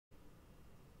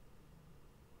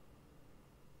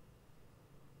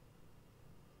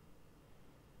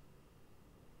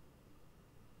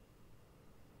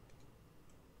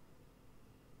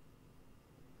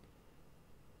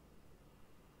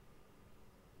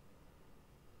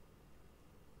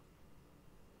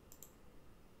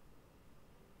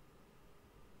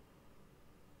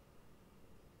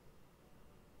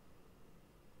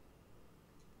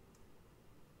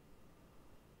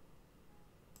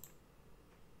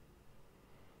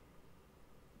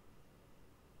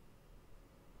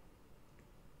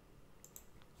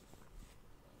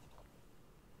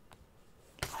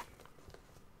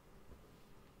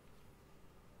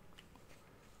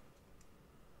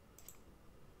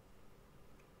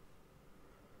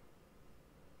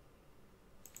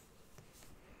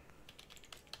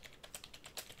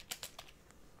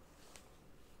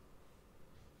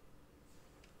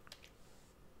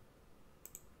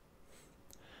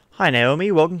Hi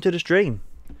Naomi, welcome to the stream.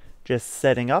 Just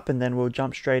setting up and then we'll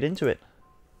jump straight into it.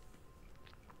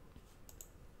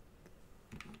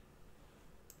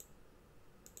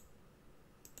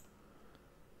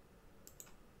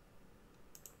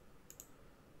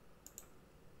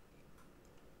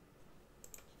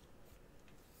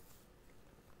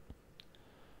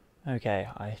 Okay,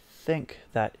 I think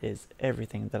that is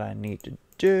everything that I need to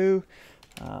do.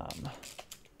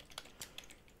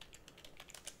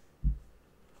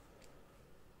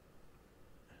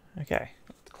 Okay,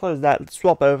 let's close that, let's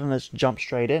swap over and let's jump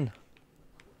straight in.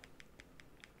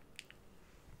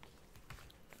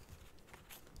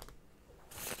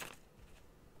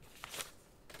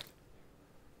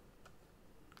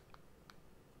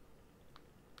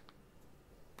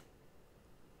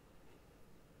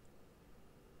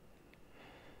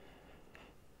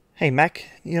 Hey Mac,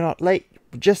 you're not late.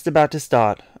 We're just about to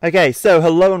start. Okay, so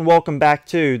hello and welcome back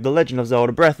to The Legend of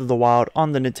Zelda Breath of the Wild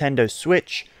on the Nintendo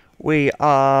Switch. We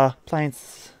are playing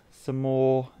some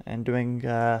more and doing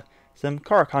some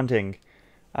Korok hunting.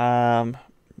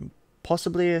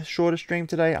 Possibly a shorter stream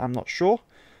today, I'm not sure.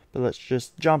 But let's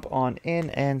just jump on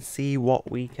in and see what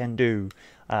we can do.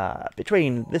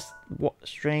 Between this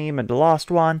stream and the last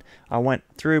one, I went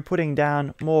through putting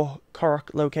down more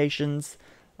Korok locations.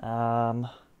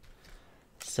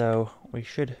 So we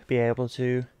should be able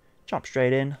to jump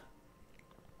straight in,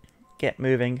 get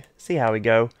moving, see how we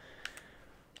go.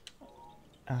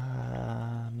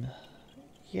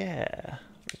 Yeah,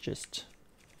 let's just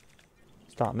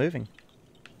start moving.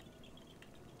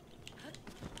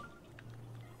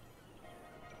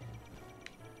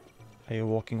 Are you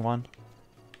walking one?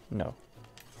 No.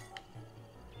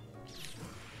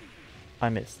 I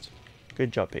missed.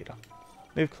 Good job, Peter.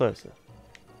 Move closer.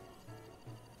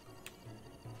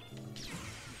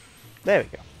 There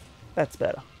we go. That's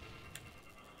better.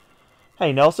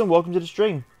 Hey Nelson, welcome to the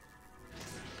stream.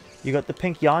 You got the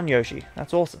pink yarn Yoshi.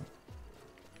 That's awesome.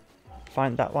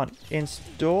 Find that one in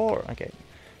store. Okay.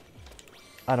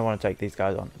 I don't want to take these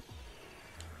guys on.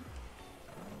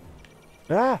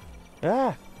 Ah!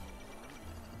 Ah!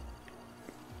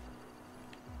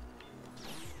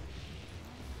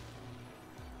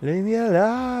 Leave me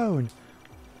alone!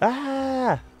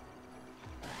 Ah!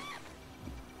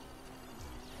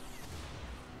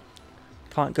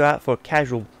 Can't go out for a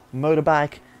casual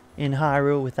motorbike in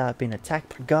Hyrule without being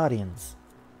attacked by guardians.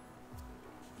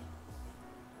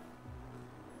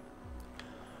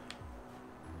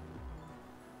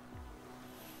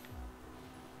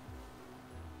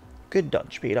 Good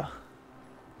dodge, Peter.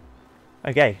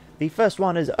 Okay, the first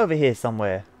one is over here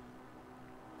somewhere.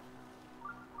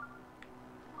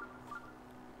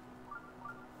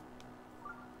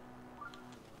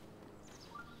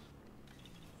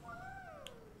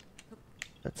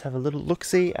 Let's have a little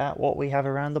look-see at what we have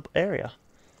around the area.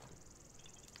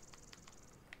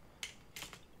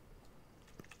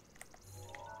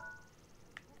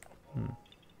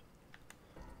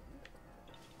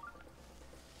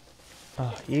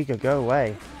 Oh, Yiga, go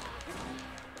away.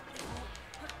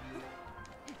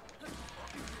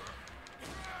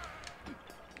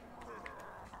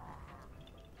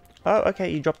 Oh, okay,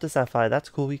 you dropped a sapphire. That's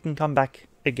cool. You can come back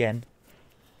again.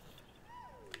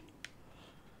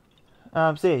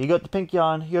 So yeah, you got the pink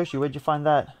yarn. Yoshi, where'd you find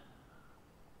that?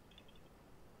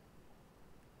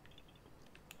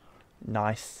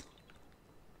 Nice.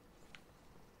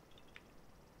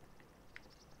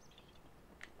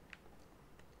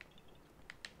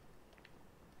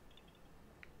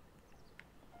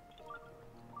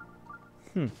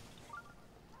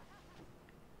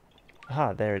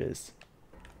 Ah, there it is.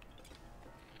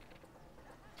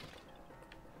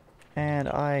 And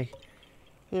I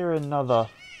hear another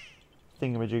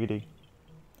thingamajiggity.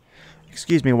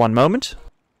 Excuse me one moment.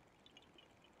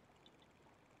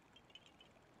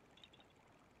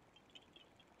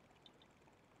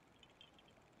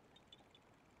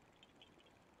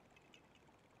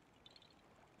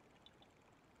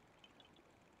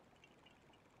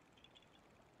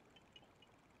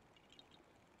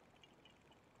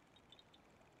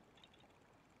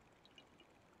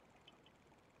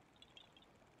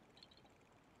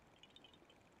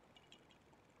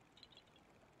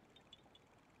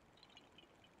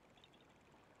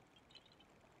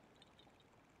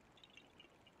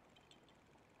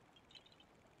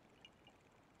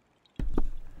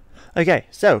 Okay,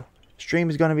 so stream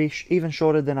is going to be even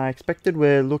shorter than I expected.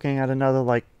 We're looking at another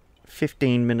like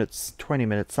 15 minutes, 20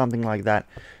 minutes, something like that.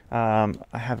 I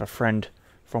have a friend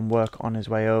from work on his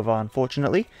way over,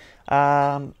 unfortunately.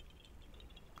 Welcome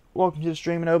to the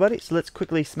stream, nobody. So let's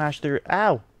quickly smash through.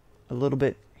 Ow! A little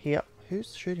bit here.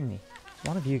 Who's shooting me?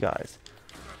 One of you guys.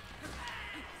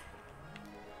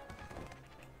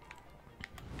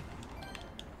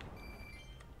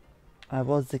 I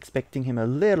was expecting him a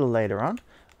little later on.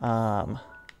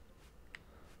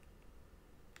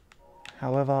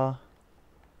 However,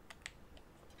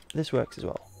 this works as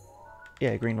well.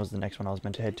 Yeah, green was the next one I was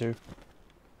meant to head to.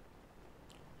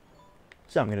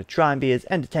 So I'm going to try and be as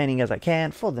entertaining as I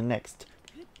can for the next,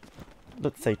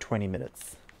 let's say, 20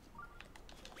 minutes.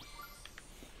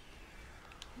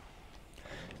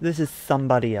 This is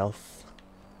somebody else.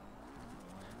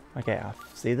 Okay, I'll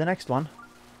see the next one.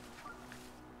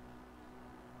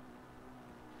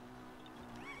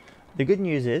 The good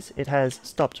news is it has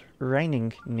stopped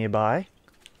raining nearby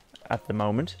at the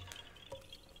moment.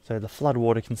 So the flood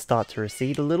water can start to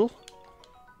recede a little.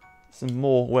 Some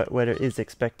more wet weather is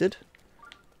expected.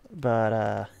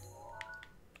 But,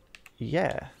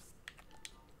 yeah.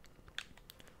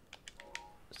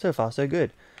 So far, so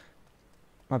good.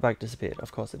 My bike disappeared.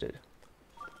 Of course it did.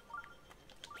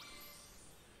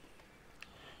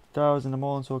 I was in the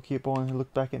mall and saw a cute boy and he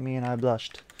looked back at me and I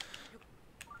blushed.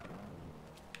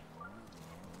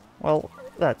 Well,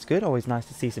 that's good. Always nice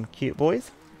to see some cute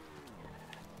boys.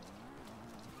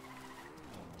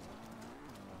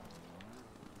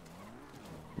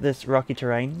 This rocky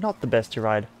terrain, not the best to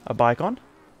ride a bike on.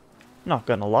 Not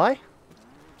gonna lie.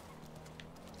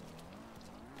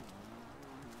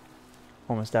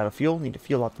 Almost out of fuel. Need to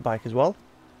fuel up the bike as well.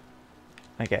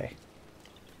 Okay.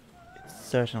 It's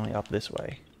certainly up this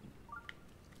way.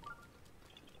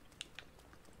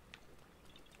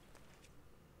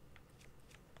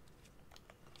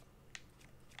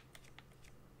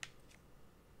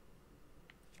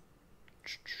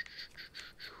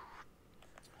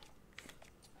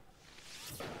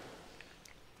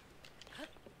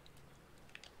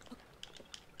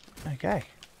 Okay.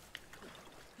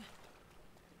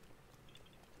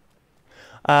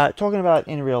 Talking about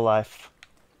in real life.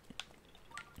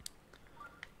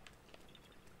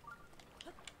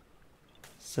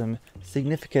 Some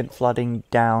significant flooding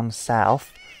down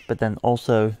south, but then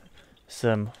also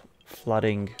some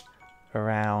flooding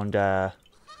around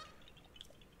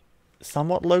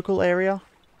somewhat local area.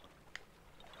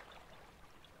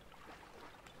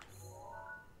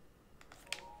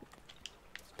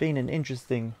 It's been an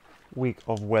interesting week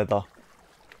of weather.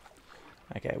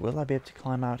 Okay, will I be able to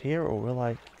climb out here or will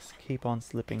I keep on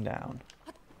slipping down?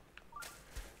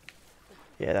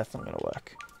 Yeah, that's not going to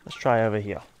work. Let's try over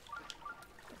here.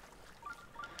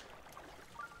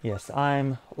 Yes,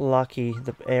 I'm lucky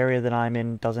the area that I'm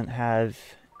in doesn't have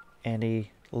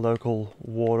any local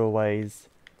waterways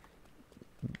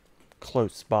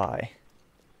close by.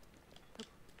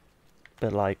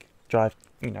 But like, drive,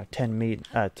 10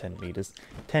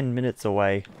 minutes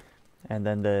away, and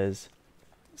then there's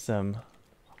some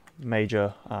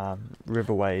major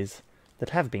riverways that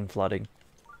have been flooding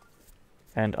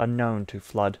and are known to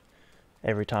flood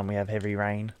every time we have heavy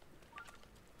rain.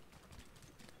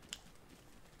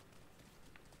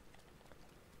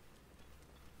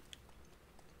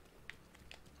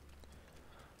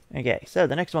 Okay, so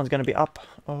the next one's going to be up,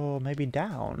 or maybe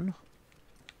down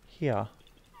here.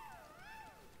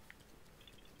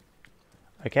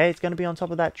 Okay, it's going to be on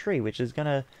top of that tree, which is going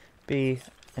to be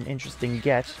an interesting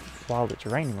get while it's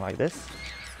raining like this.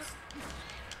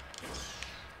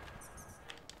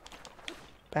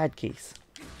 Bad keys.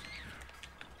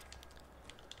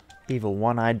 Evil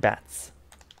one-eyed bats.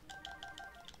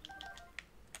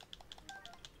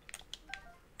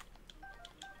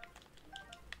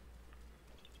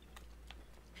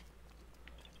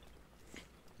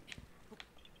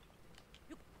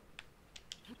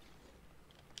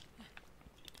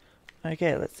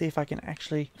 Okay, let's see if I can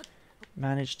actually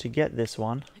manage to get this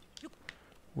one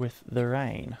with the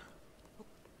rain.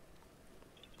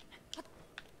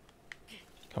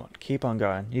 Come on, keep on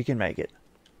going. You can make it.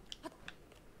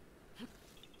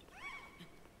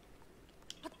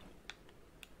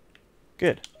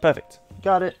 Good. Perfect.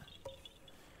 Got it.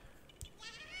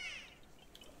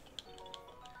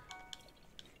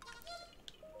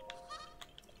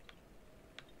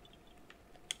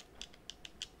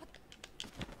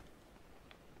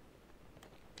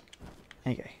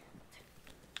 Okay.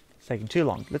 It's taking too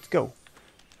long. Let's go.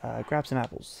 Grab some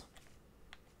apples.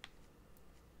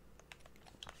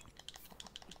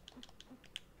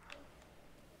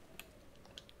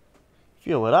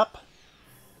 Fuel it up.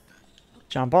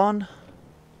 Jump on.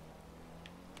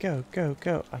 Go, go,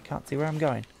 go. I can't see where I'm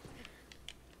going.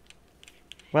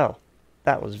 Well,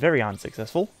 that was very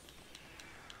unsuccessful.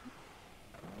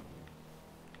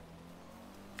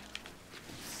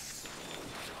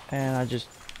 And I just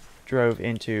drove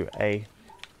into a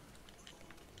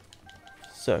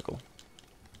circle.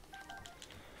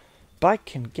 Bike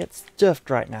can get stuffed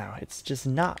right now. It's just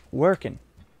not working.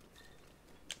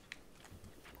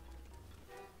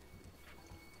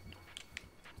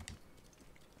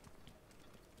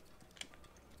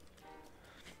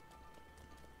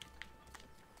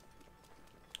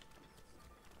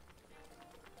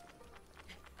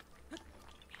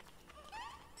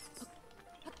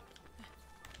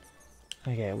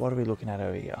 Okay, what are we looking at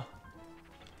over here?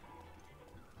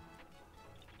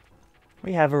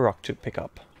 We have a rock to pick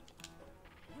up.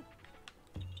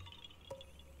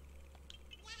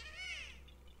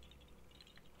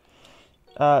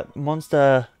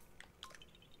 Monster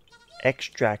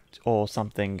extract or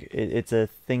something. It's a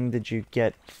thing that you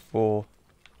get for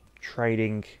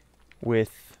trading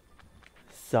with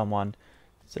someone.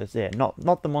 So it's, yeah,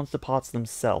 not the monster parts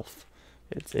themselves.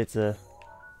 It's a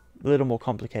little more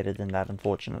complicated than that,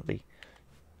 unfortunately.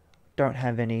 Don't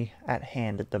have any at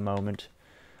hand at the moment.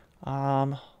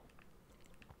 Let's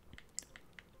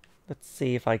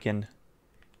see if I can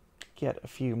get a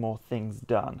few more things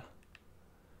done.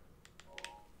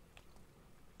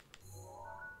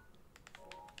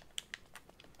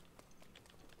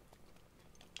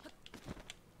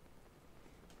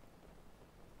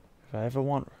 If I ever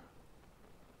want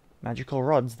magical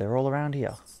rods, they're all around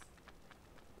here.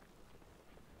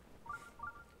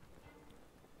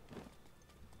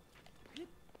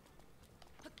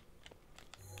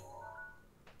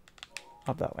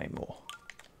 Up that way more.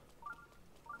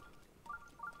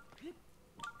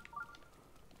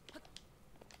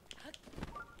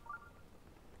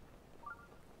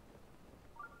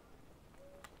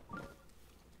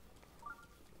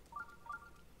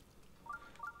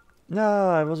 No,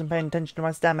 I wasn't paying attention to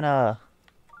my stamina.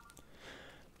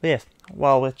 But yes,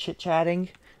 while we're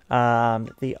chit-chatting,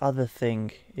 the other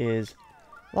thing is,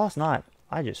 last night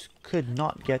I just could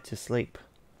not get to sleep.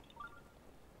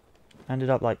 I ended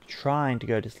up like trying to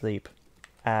go to sleep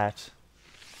at,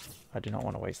 I do not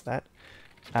want to waste that,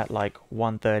 at like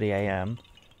 1:30 AM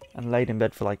and laid in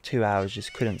bed for like 2 hours,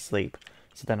 just couldn't sleep.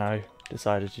 So then I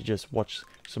decided to just watch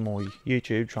some more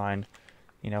YouTube, try and,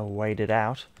 you know, wait it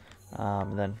out.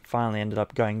 And then finally ended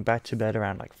up going back to bed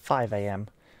around like 5 AM.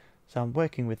 So I'm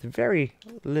working with very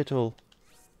little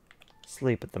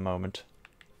sleep at the moment.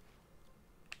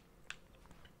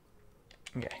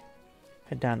 Okay,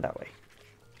 head down that way.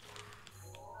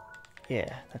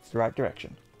 Yeah, that's the right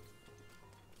direction.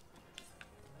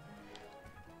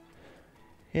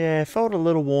 Yeah, it felt a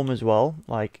little warm as well,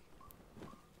 like...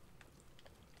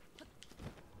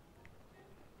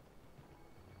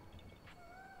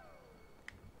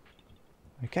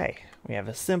 Okay, we have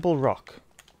a simple rock.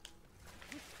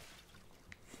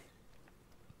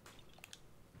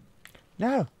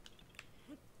 No!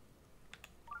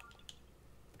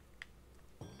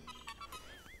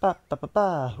 Ba ba ba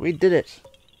ba! We did it!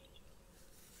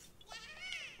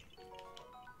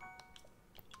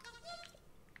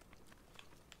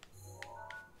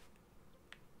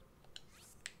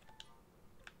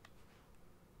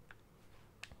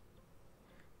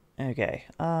 Okay,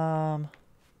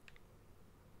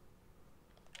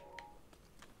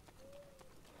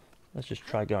 let's just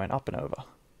try going up and over.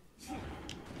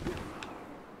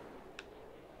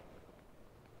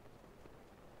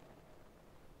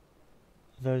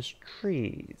 Those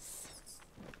trees.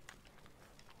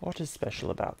 What is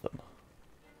special about them?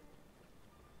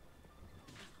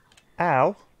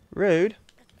 Ow! Rude!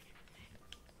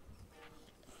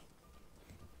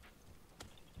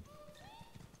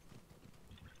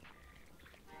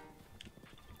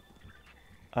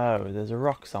 Oh, there's a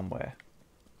rock somewhere.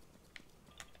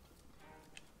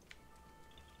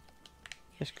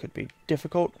 This could be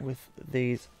difficult with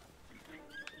these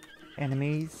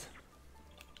enemies.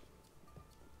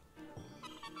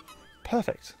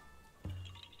 Perfect.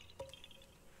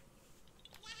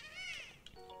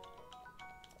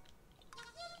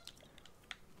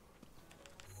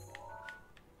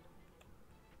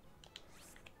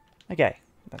 Okay,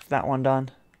 that's that one done.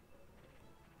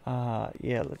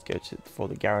 Yeah, let's go for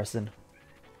the garrison.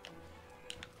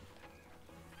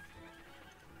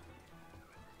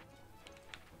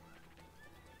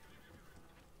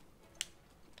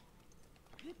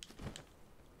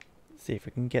 See if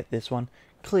we can get this one.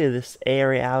 Clear this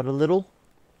area out a little.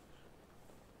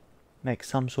 Make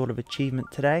some sort of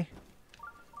achievement today.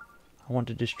 I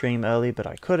wanted to stream early, but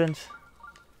I couldn't.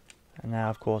 And now,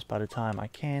 of course, by the time I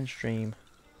can stream,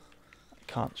 I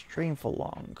can't stream for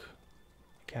long.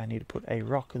 Okay, I need to put a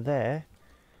rock there.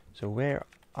 So where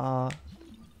are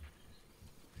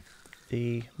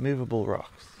the movable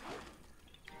rocks?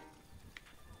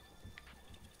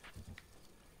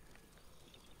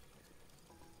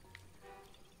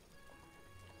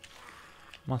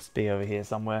 Must be over here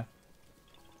somewhere.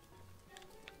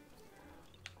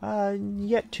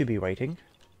 Yet to be waiting.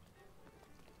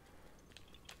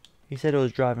 He said it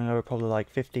was driving over probably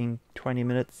like 15-20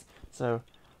 minutes, so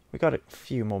we got a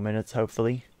few more minutes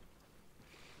hopefully.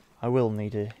 I will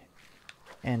need to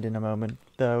end in a moment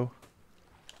though.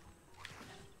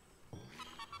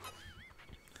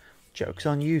 Joke's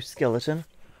on you, skeleton.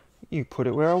 You put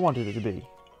it where I wanted it to be.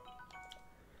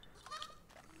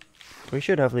 We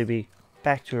should hopefully be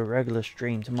back to a regular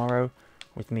stream tomorrow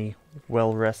with me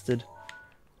well rested.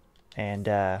 And,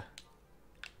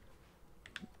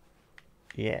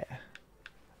 yeah.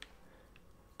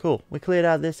 Cool, we cleared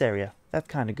out this area. That's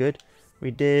kind of good.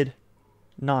 We did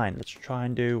 9. Let's try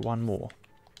and do one more.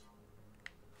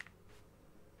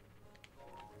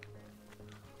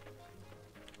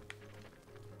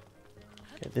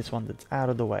 Get this one that's out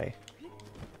of the way.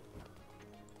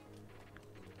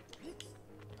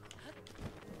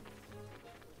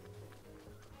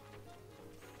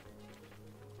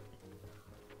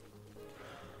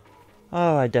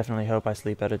 Oh, I definitely hope I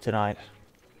sleep better tonight.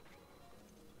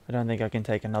 I don't think I can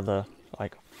take another,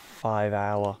 like,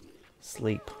 5-hour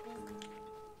sleep.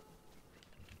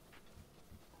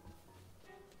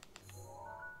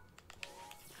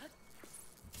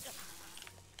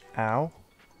 Ow.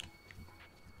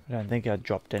 I don't think I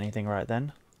dropped anything right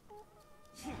then.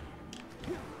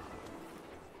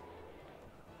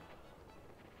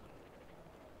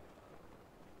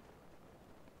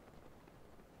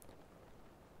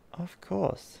 Of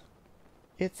course.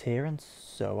 It's here and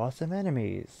so are some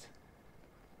enemies.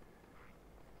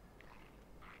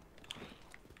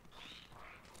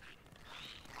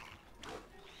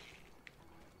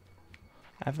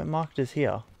 I haven't marked as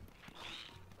here.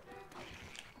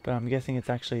 But I'm guessing it's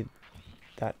actually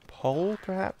that pole,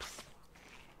 perhaps?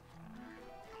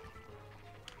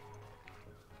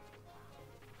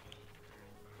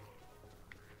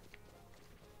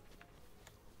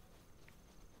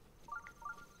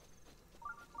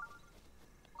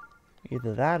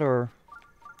 Either that or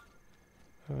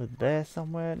over there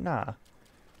somewhere? Nah.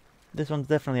 This one's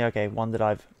definitely, okay, one that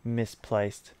I've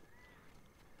misplaced.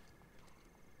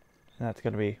 And that's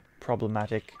going to be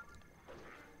problematic.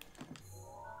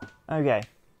 Okay.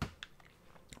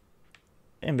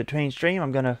 In between stream,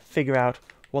 I'm going to figure out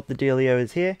what the dealio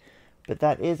is here. But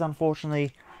that is,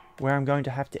 unfortunately, where I'm going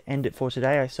to have to end it for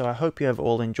today. So I hope you have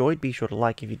all enjoyed. Be sure to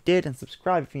like if you did and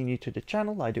subscribe if you're new to the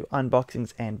channel. I do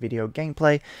unboxings and video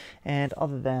gameplay. And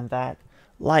other than that,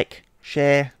 like,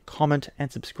 share, comment,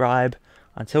 and subscribe.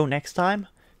 Until next time,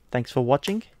 thanks for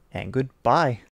watching and goodbye.